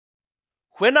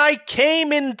when I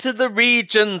came into the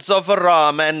regions of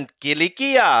Aram and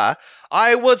Cilicia,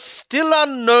 I was still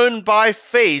unknown by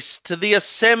face to the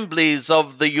assemblies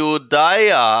of the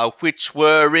Judea which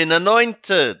were in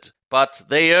anointed, but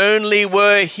they only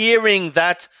were hearing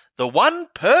that the one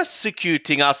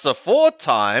persecuting us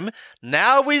aforetime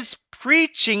now is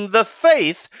preaching the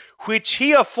faith which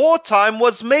he aforetime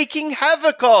was making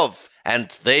havoc of,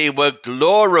 and they were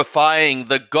glorifying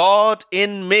the God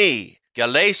in me.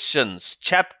 Galatians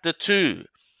chapter 2.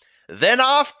 Then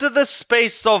after the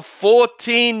space of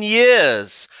 14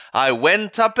 years, I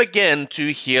went up again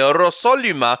to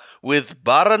Hierosolyma with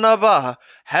Barnabas,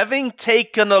 having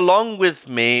taken along with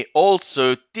me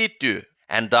also Titus.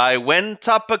 And I went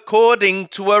up according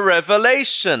to a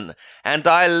revelation, and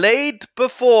I laid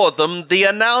before them the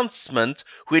announcement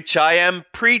which I am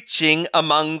preaching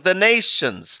among the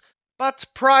nations, but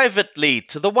privately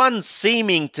to the one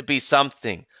seeming to be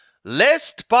something,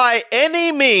 lest by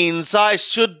any means I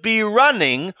should be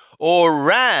running or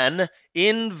ran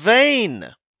in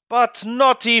vain. But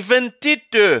not even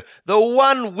Titus, the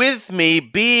one with me,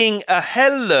 being a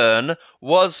Hellean,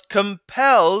 was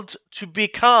compelled to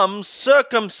become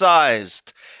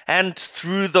circumcised, and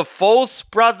through the false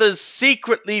brothers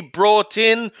secretly brought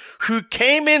in, who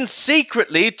came in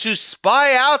secretly to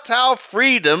spy out our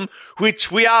freedom,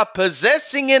 which we are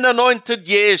possessing in anointed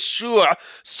Yeshua,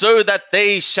 so that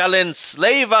they shall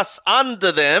enslave us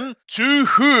under them, to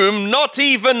whom not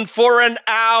even for an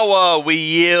hour we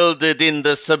yielded in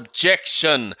the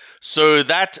subjection, so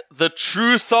that the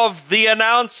truth of the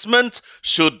announcement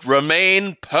should remain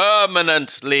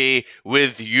permanently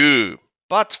with you.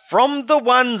 But from the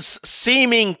ones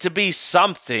seeming to be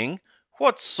something,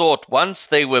 what sort once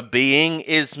they were being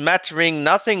is mattering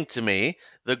nothing to me.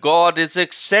 The God is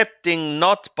accepting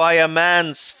not by a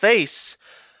man's face.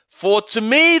 For to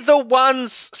me the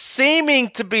ones seeming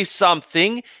to be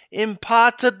something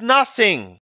imparted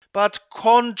nothing, but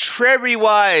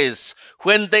contrariwise,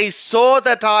 when they saw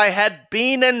that I had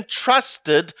been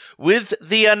entrusted with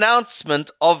the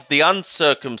announcement of the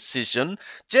uncircumcision,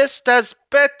 just as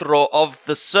Petro of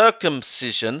the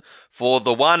circumcision, for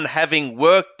the one having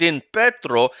worked in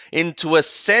Petro into a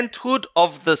sainthood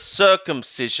of the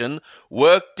circumcision,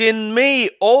 worked in me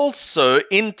also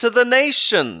into the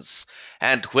nations.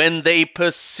 And when they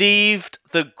perceived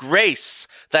the grace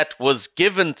that was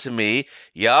given to me,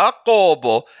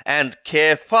 Jacobo and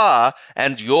Kepha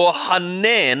and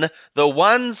Johanan, the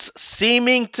ones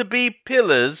seeming to be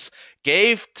pillars,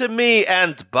 gave to me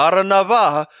and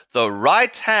Barnabas the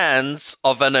right hands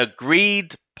of an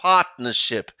agreed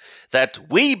partnership, that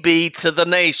we be to the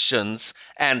nations,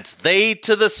 and they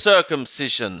to the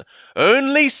circumcision,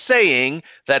 only saying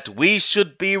that we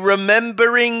should be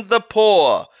remembering the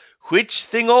poor, which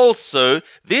thing also,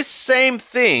 this same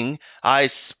thing, I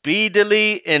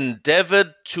speedily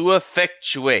endeavored to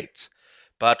effectuate.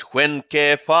 But when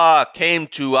Kepha came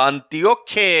to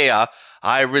Antiochia,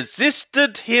 I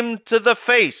resisted him to the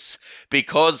face,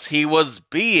 because he was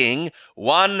being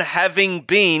one having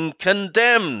been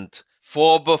condemned.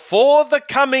 For before the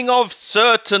coming of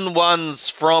certain ones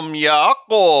from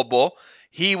Jacobo,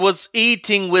 he was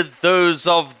eating with those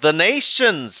of the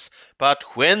nations,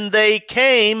 but when they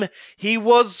came, he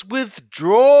was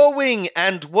withdrawing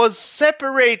and was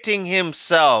separating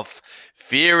himself,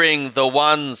 fearing the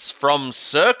ones from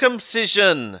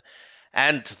circumcision.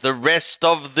 And the rest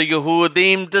of the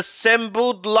Yehudim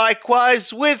dissembled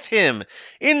likewise with him,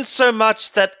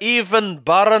 insomuch that even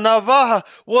Barnabas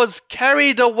was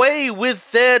carried away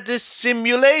with their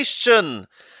dissimulation.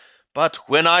 But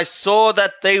when I saw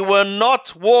that they were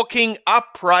not walking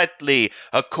uprightly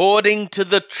according to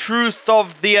the truth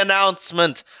of the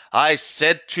announcement, I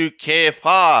said to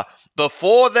Kepha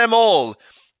before them all,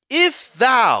 if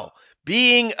thou,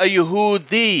 being a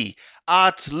Yehudi,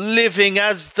 art living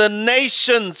as the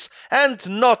nations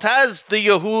and not as the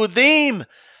Yehudim,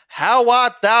 how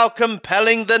art thou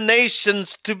compelling the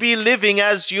nations to be living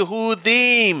as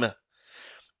Yehudim?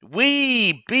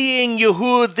 We, being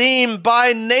Yehudim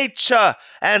by nature,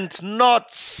 and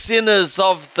not sinners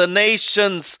of the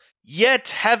nations, yet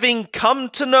having come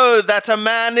to know that a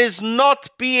man is not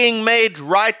being made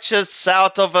righteous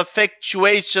out of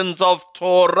effectuations of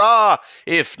Torah,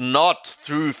 if not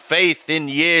through faith in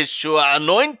Yeshua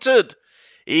anointed,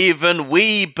 even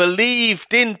we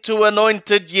believed into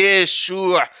anointed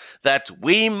Yeshua, that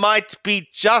we might be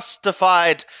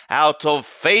justified out of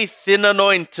faith in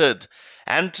anointed,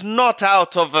 and not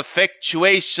out of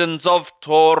effectuations of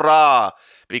Torah,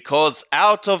 because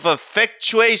out of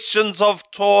effectuations of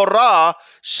Torah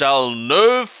shall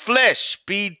no flesh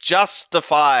be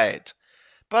justified.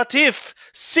 But if,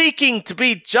 seeking to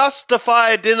be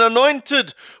justified in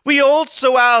anointed, we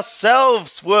also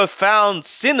ourselves were found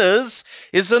sinners,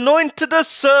 is anointed a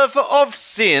server of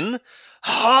sin?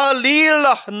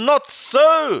 Hallel, not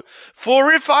so.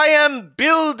 For if I am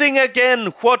building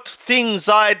again what things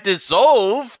I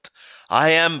dissolved, I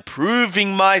am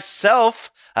proving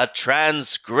myself a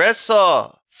transgressor.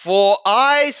 For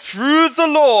I, through the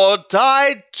law,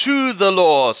 died to the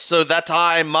law, so that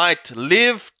I might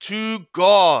live to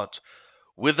God.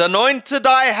 With anointed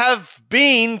I have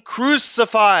been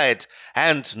crucified,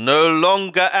 and no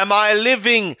longer am I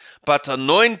living, but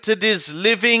anointed is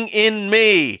living in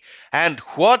me. And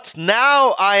what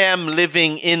now I am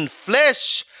living in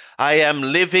flesh, I am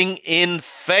living in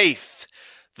faith.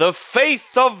 The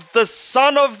faith of the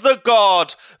Son of the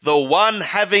God, the one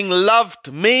having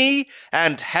loved me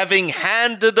and having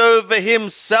handed over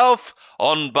himself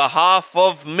on behalf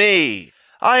of me.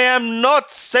 I am not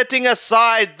setting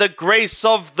aside the grace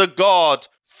of the God,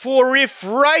 for if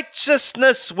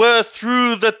righteousness were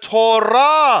through the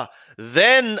Torah,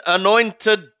 then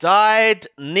anointed died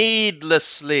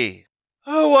needlessly.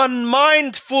 O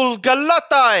unmindful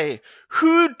Galatai,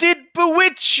 who did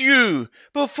bewitch you,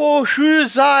 before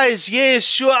whose eyes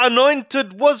Yeshua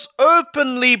anointed was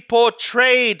openly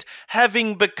portrayed,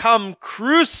 having become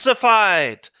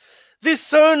crucified?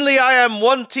 This only I am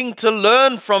wanting to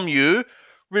learn from you.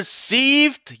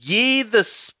 Received ye the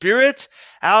Spirit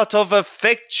out of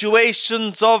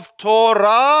effectuations of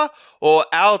Torah, or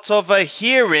out of a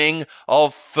hearing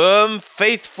of firm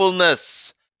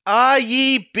faithfulness? Are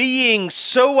ye being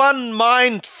so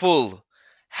unmindful?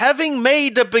 Having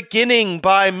made a beginning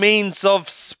by means of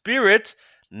Spirit,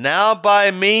 now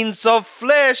by means of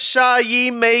flesh are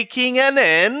ye making an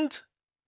end?